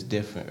craft is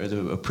different, or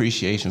the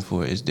appreciation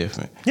for it is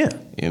different. Yeah. You know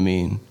what I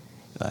mean?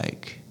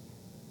 Like,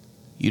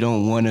 you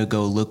don't want to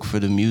go look for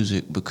the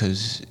music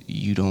because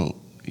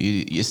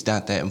it's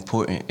not that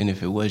important, and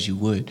if it was, you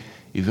would.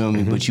 You feel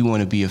me? But you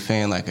want to be a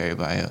fan like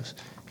everybody else.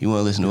 You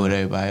want to listen to what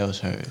everybody else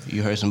heard.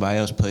 You heard somebody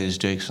else play this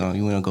Drake song.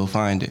 You want to go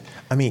find it.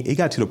 I mean, it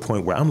got to the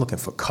point where I'm looking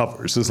for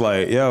covers. It's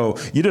like, yo,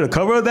 you did a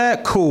cover of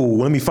that? Cool.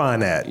 Let me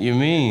find that. You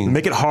mean?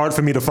 Make it hard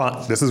for me to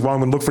find. This is why I'm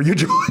going to look for your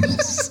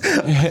joints.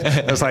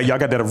 It's like, y'all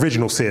got that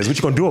original Sis. What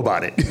you going to do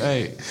about it?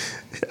 Right.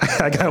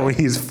 I got when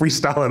he's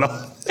freestyling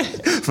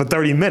for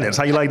 30 minutes.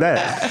 How you like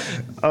that?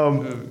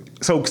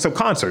 So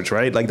concerts,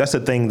 right? Like, that's the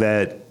thing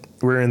that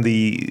we're in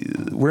the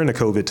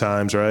COVID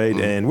times, right?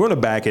 And we're on the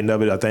back end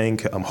of it, I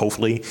think,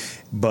 hopefully.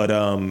 But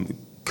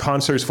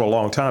concerts for a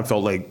long time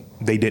felt like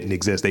they didn't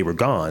exist. They were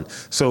gone.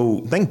 So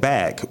think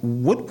back.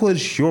 What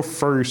was your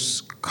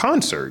first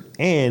concert,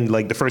 and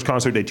like the first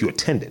concert that you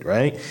attended,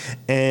 right?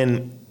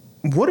 And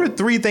what are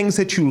 3 things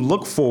that you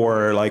look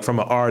for, like from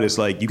an artist,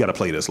 like you got to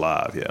play this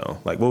live, yo?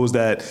 Like, what was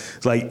that?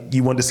 It's like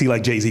you wanted to see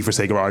like Jay-Z for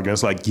sake of argument.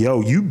 It's like,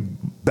 yo, you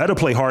better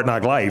play Hard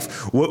Knock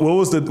Life. What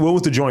was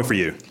the joint for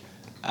you?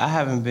 I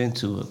haven't been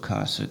to a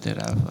concert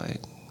that I've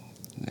like.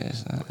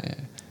 That's not it.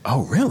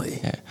 Oh, really?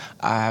 Yeah,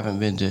 I haven't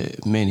been to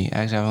many.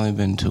 Actually, I've only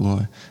been to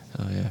one.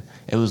 So yeah,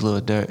 it was Lil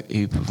Durk.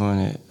 He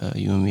performed at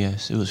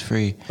UMES. It was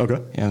free.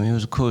 Okay. Yeah, I mean, it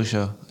was a cool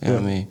show. You know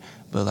what I mean?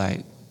 But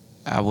like,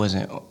 I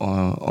wasn't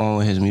on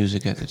with his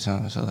music at the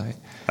time. So like,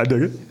 I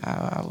dig it.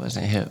 I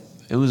wasn't hip.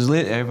 It was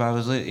lit. Everybody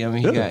was lit. You know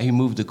what I mean? He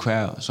moved the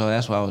crowd. So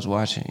that's why I was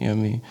watching. You know what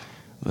I mean?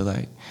 But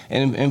like,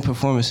 and in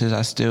performances,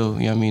 I still,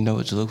 you know what I mean, know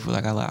what to look for.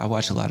 Like, I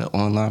watch a lot of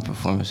online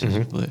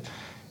performances, but,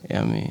 you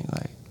know what I mean,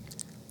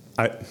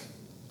 like.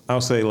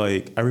 I'll say,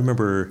 like, I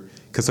remember,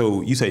 because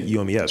so you said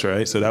UMES,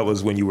 right? So that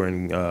was when you were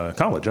in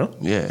college, huh?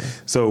 Yeah.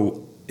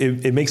 So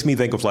it makes me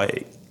think of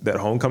like that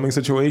homecoming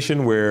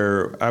situation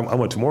where I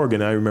went to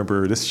Morgan. I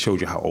remember, this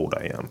shows you how old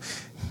I am.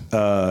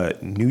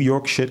 New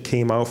York shit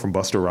came out from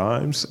Busta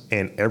Rhymes,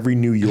 and every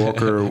New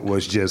Yorker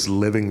was just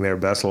living their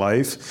best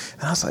life.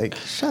 And I was like,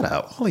 shut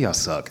up, all of y'all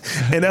suck.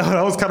 And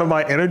that was kind of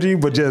my energy,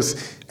 but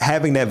just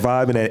having that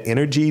vibe and that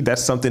energy,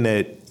 that's something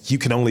that you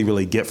can only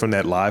really get from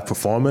that live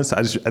performance.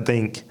 I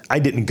think I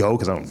didn't go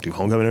because I don't do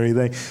homecoming or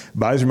anything,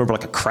 but I just remember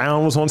like a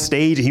crown was on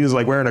stage and he was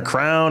like wearing a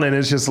crown, and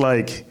it's just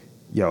like,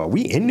 yo, are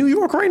we in New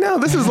York right now?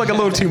 This is like a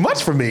little too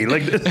much for me.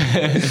 Like,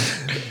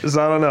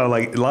 so I don't know.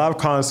 Like live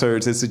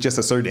concerts, it's just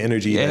a certain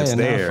energy that's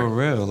there. Yeah, for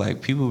real.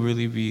 Like people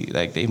really be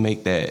like, they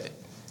make that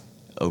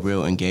a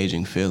real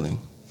engaging feeling.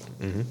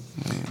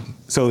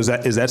 So is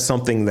that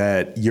something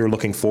that you're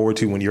looking forward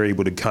to when you're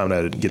able to kind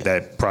of get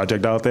that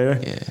project out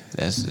there? Yeah,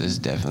 that's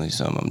definitely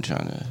something I'm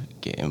trying to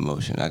get in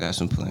motion. I got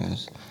some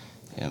plans.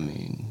 I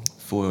mean,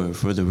 for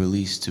the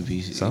release to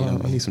be. So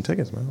I need some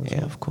tickets, man.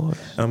 Yeah, of course.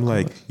 I'm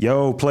like,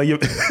 yo, play your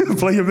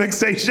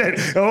mixtape shit.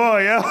 Come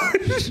on, yo.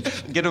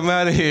 Get him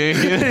out of here.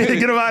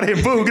 Get him out of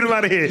here. Boo, get him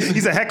out of here.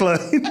 He's a heckler.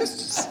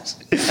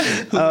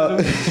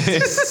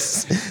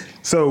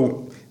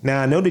 So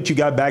now I know that you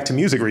got back to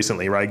music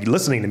recently, right?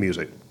 Listening to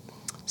music.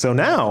 So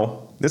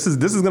now this is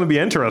going to be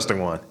an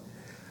interesting one.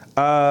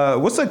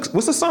 What's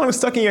the song that's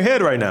stuck in your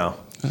head right now?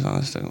 The song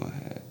that's stuck in my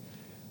head.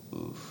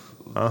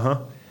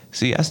 Oof.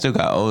 See, I still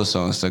got old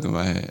songs stuck in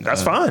my head.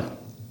 That's fine.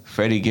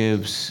 Freddie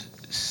Gibbs,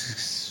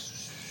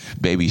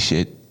 Baby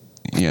Shit.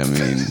 You know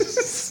what I mean?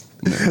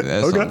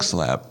 That song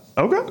slap.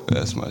 Okay.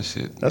 That's my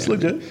shit. That's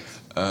legit.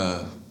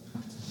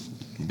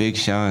 Big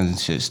Sean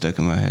shit stuck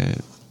in my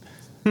head.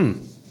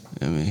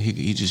 I mean,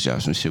 he just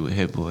dropped some shit with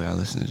Hit Boy. I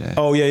listened to that.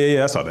 Oh,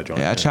 yeah. I saw that joint.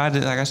 Yeah, I tried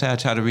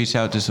to reach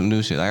out to some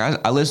new shit. Like,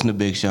 I listened to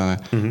Big Sean,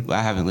 but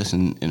I haven't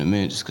listened in a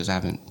minute just because I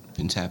haven't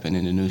been tapping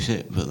into new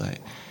shit. But, like,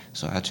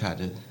 so I tried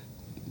to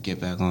get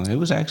back on. It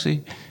was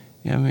actually,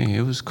 you know what I mean?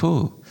 It was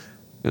cool.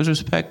 It was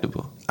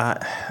respectable. I'm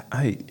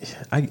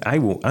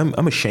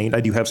ashamed.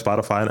 I do have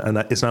Spotify, and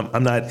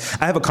I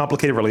have a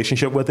complicated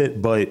relationship with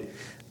it, but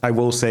I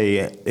will say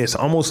it's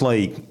almost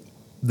like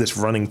this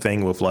running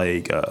thing with,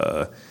 like,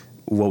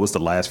 what was the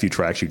last few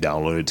tracks you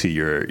downloaded to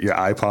your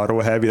iPod or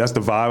what have you. That's the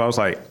vibe. I was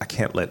like, I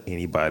can't let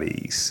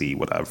anybody see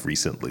what I've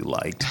recently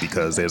liked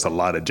because there's a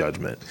lot of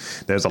judgment.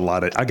 There's a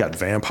lot of, I got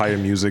vampire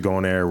music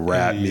on there,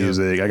 rap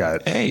music. I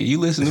got, hey, you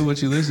listen to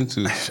what you listen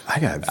to. I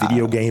got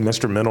video game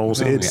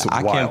instrumentals. It's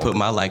I wild. can't put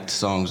my liked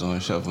songs on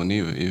shuffle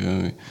neither. You know what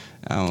I mean?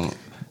 I don't,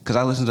 because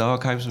I listen to all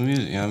types of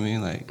music. You know what I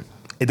mean? Like.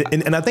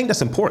 And I think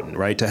that's important,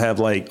 right? To have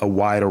like a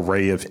wide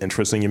array of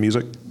interests in your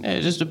music. Yeah,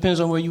 it just depends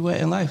on where you at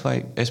in life,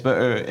 like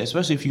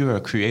especially if you're a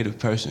creative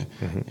person.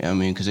 Mm-hmm. You know what I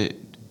mean, because it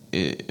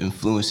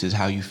influences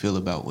how you feel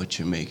about what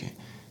you're making. You know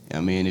what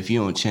I mean, if you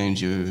don't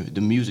change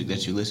the music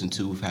that you listen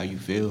to with how you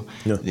feel,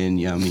 then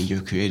you know what I mean, your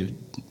creative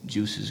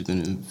juices are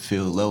gonna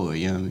feel lower.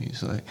 You know what I mean?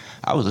 So like,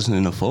 I was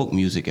listening to folk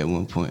music at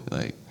one point,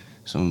 like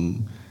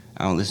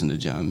I don't listen to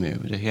John Mayer,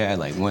 but he had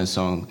like one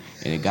song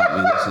and it got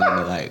me listening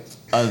to like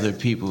other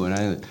people,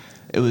 and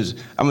I'm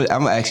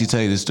gonna actually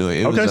tell you this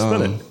story. It was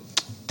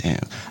damn,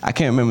 I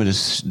can't remember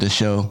the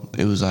show.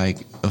 It was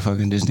like a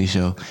fucking Disney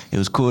show. It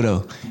was cool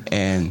though,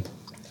 and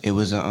it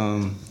was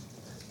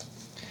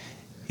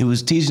he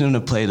was teaching him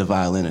to play the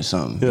violin or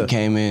something. Yeah. He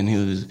came in,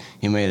 he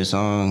made a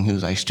song. He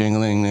was like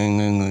stringling,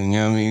 you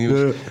know what I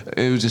mean?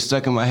 It was just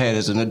stuck in my head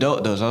as an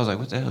adult though. So I was like,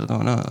 what the hell is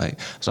going on? Like,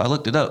 so I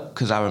looked it up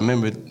because I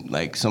remembered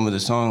like some of the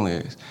song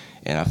lyrics,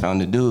 and I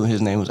found the dude.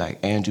 His name was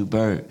like Andrew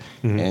Bird,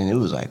 and it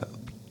was like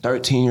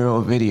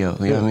 13-year-old video,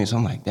 you know what I mean? So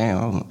I'm like,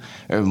 damn,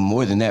 or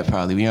more than that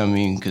probably, you know what I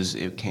mean? Because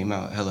it came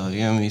out hella, you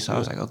know what I mean? So I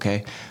was like,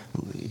 okay.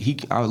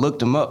 I looked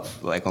him up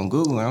like on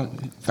Google, and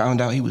I found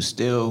out he was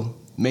still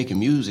making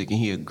music, and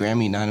he a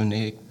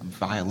Grammy-nominated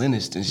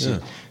violinist and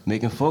shit,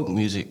 making folk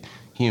music.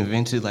 He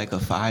invented like a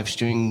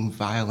 5-string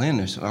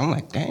violin or something. I'm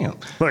like, damn.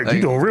 Like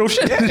you doing real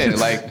shit. Yeah,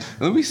 like,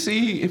 let me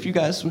see if you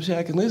got some shit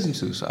I can listen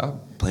to. So I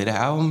played the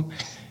album,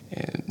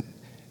 and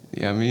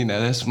yeah, I mean,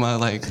 that's my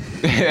like,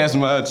 that's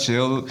my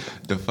chill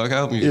the fuck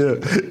out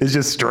music. Yeah, it's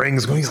just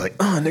strings going. He's like,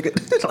 nigga,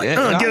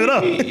 like, give it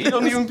up. He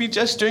don't even be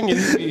just stringing.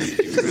 He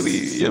really,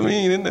 you know what I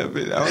mean, in that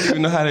bit. I don't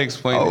even know how to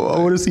explain it. I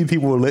want to see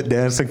people lit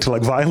dancing to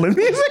like violin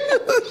music.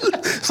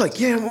 It's like,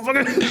 yeah,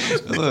 motherfucker.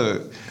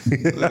 Look,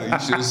 you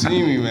should have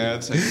seen me, man.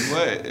 I tell you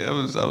what,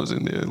 I was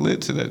in there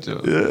lit to that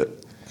joke. Yeah,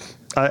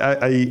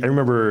 I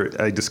remember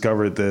I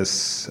discovered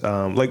this.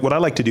 Like, what I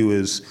like to do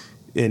is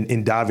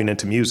in diving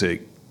into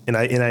music. And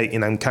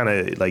I'm kind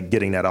of like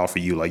getting that off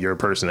of you. Like, you're a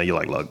person that you're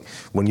like, look,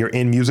 when you're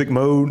in music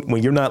mode,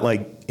 when you're not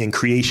like in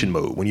creation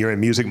mode, when you're in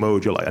music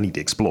mode, you're like, I need to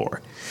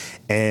explore.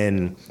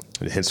 And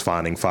hence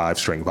finding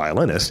 5-string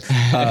violinist.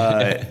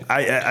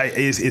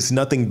 It's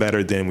nothing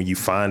better than when you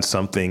find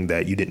something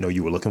that you didn't know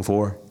you were looking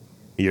for.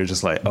 You're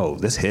just like, oh,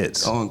 this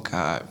hits. Oh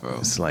God, bro.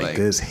 It's like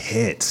this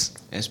hits.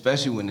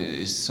 Especially when it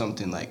is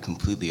something like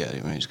completely out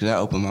of range, because that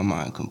opened my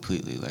mind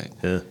completely. Like,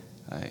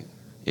 like.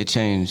 It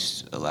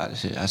changed a lot of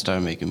shit. I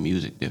started making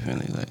music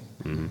differently. Like,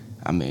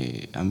 I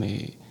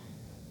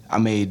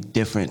made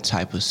different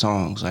type of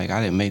songs. Like, I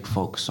didn't make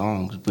folk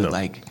songs, but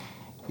like,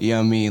 you know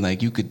what I mean?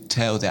 Like, you could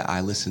tell that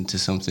I listened to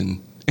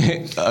something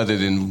other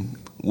than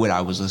what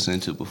I was listening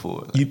to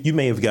before. Like, you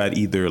may have got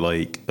either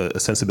like a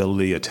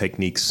sensibility, a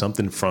technique,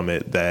 something from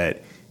it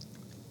that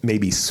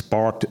maybe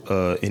sparked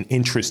an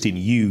interest in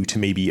you to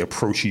maybe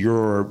approach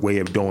your way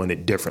of doing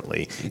it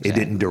differently. Exactly. It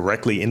didn't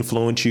directly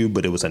influence you,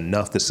 but it was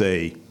enough to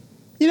say,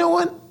 you know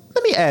what?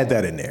 Let me add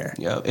that in there.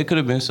 Yeah, it could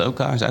have been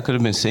subconscious. I could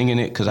have been singing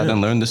it because I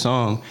done learned the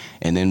song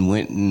and then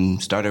went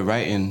and started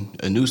writing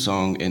a new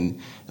song. And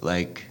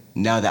like,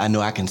 now that I know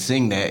I can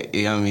sing that,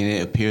 you know what I mean,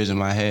 it appears in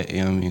my head, you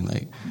know what I mean,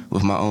 like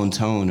with my own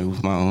tone or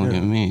with my own, you know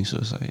what I mean? So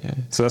it's like,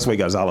 So that's why you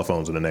got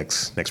xylophones in the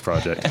next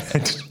project.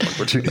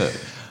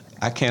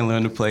 I can't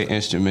learn to play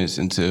instruments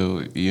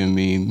until, you know what I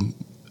mean,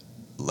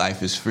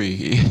 life is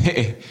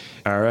free.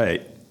 All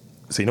right.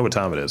 So you know what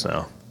time it is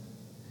now.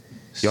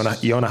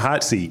 You're on a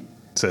hot seat.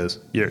 Says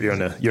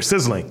you're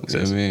sizzling.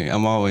 Says. I mean,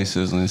 I'm always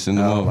sizzling. It's in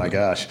the moment. My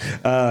gosh!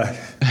 All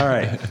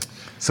right,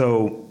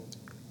 so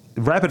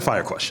rapid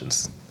fire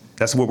questions.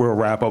 That's what we'll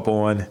wrap up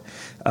on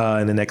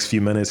in the next few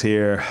minutes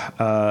here.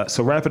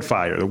 So rapid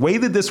fire. The way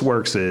that this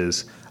works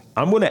is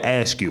I'm going to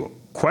ask you a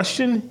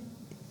question.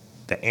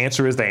 The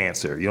answer is the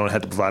answer. You don't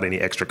have to provide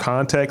any extra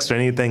context or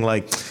anything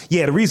like,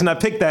 yeah, the reason I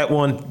picked that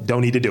one.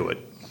 Don't need to do it.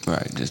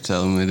 Right. Just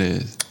tell them it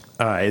is.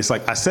 All right. It's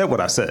like I said what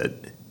I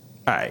said.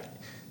 All right.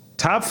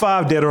 Top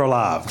 5 dead or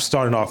alive.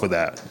 Starting off with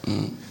that.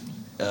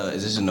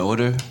 Is this in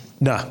order?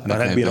 No, not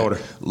have to be in order.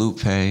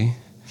 Lupe. I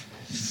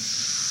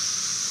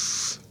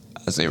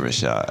say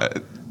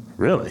Rashad.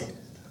 Really?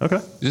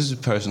 Okay. This is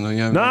personal. You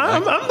know no,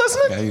 I'm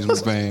listening. I use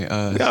my brain.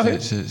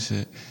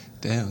 Shit.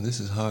 Damn, this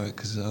is hard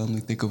because I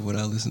only think of what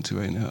I listen to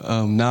right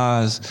now.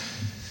 Nas.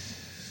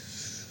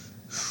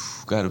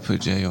 Got to put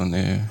Jay on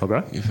there.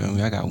 Okay. You feel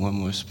me? I got one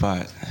more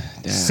spot.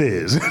 Damn.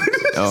 Sis.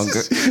 Oh,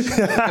 good.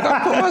 Can I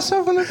put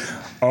myself on there?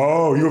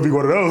 Oh, you gonna be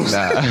one of those?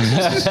 Nah.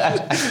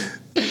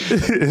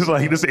 It's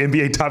like this is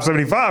NBA top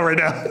 75 right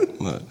now.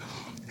 Look,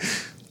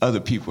 other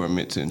people are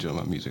meant to enjoy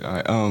my music. All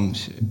right.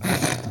 Shit.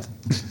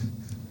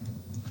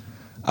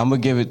 I'm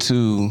gonna give it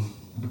to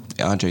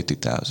Andre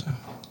 3000.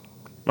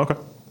 Okay.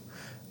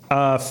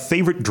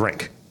 Favorite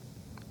drink?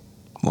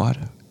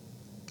 Water.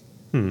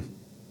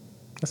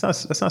 That's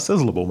not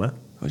sizzleable, man.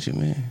 What you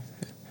mean?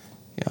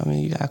 I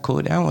mean, you gotta cool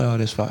it down with all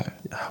this fire.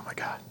 Oh my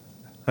God,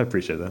 I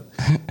appreciate that.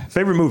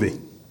 Favorite movie?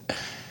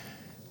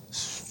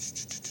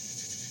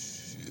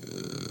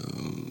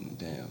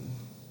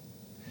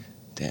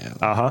 Damn.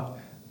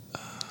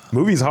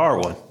 Movie's a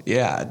hard one.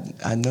 Yeah,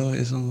 I know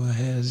it's on my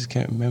head. I just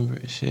can't remember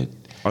it. Shit.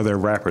 Are there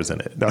rappers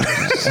in it? No.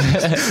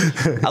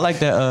 I like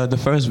that the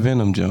first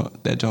Venom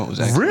joint. That joint was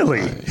actually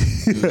really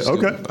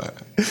okay.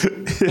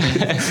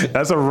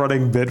 That's a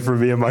running bit for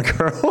me and my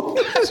girl.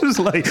 It's just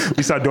like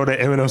we start doing the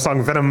Eminem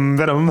song Venom.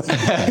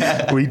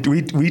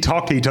 we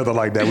talk to each other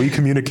like that. We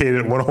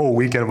communicated one whole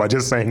weekend by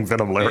just saying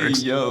Venom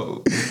lyrics. Hey,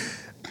 yo.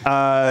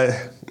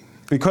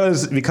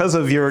 Because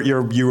of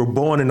you were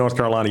born in North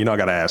Carolina, you know I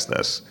got to ask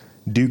this: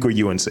 Duke or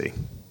UNC?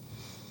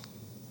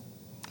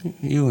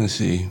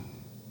 UNC.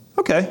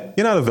 Okay,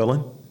 you're not a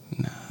villain.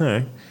 Nah. All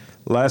right,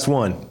 last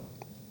one.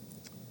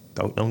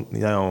 Don't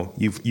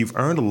you've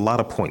earned a lot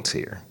of points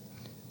here,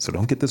 so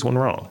don't get this one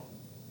wrong.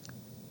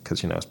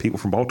 Because it's people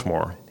from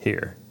Baltimore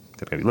here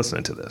that are gonna be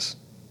listening to this.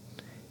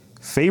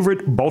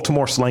 Favorite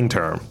Baltimore slang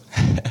term?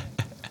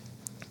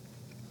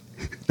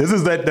 This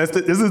is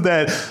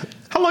that.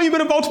 How long you been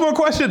in Baltimore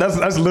question?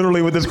 That's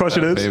literally what this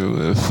question is.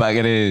 Favorite, fuck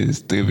it is,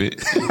 stupid.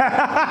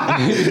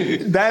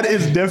 That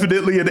is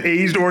definitely an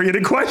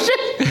age-oriented question.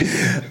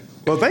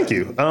 Well, thank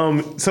you.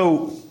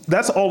 So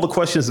that's all the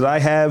questions that I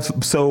have.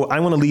 So I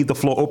want to leave the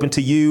floor open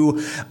to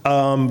you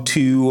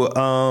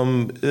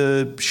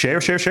to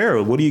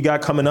share. What do you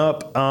got coming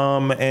up?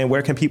 And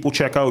where can people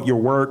check out your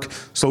work,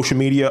 social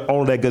media,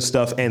 all of that good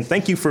stuff? And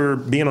thank you for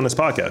being on this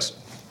podcast.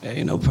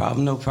 Hey, no problem.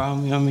 You know what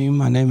I mean?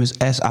 My name is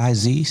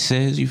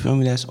Siz, you feel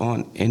me? That's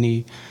on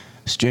any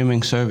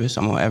streaming service.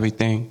 I'm on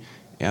everything.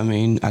 I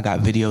mean, I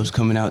got videos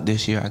coming out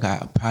this year. I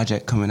got a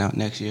project coming out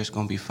next year. It's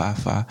going to be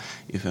 5-5,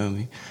 you feel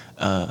me?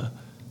 I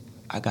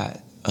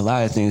got a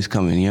lot of things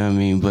coming, you know what I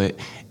mean? But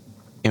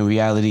in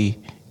reality,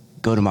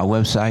 go to my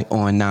website,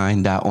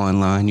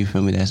 on9.online, you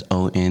feel me? That's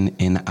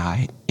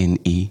ONNINE,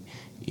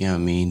 you know what I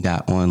mean?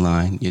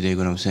 .online, you dig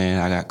what I'm saying?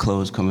 I got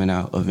clothes coming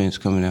out, events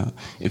coming out.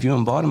 If you're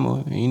in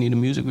Baltimore and you need a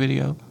music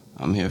video,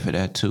 I'm here for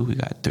that too. We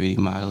got 3D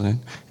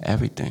modeling,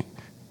 everything,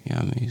 you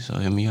know what I mean? So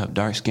hit me up,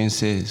 Dark Skin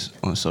Sis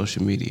on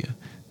social media.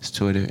 It's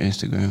Twitter,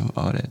 Instagram,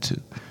 all that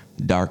too.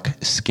 Dark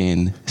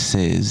Skin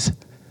Sis.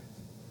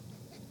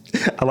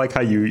 I like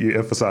how you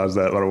emphasize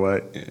that, by the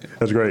way. Yeah.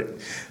 That's great.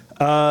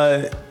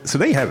 So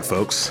there you have it,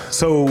 folks.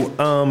 So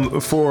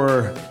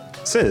for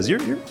Sis,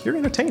 you're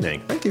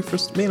entertaining. Thank you for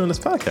being on this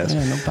podcast.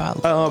 Yeah, no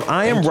problem.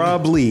 I am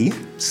Rob Lee,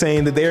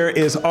 saying that there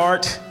is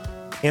art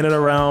in and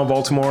around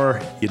Baltimore.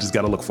 You just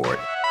got to look for it.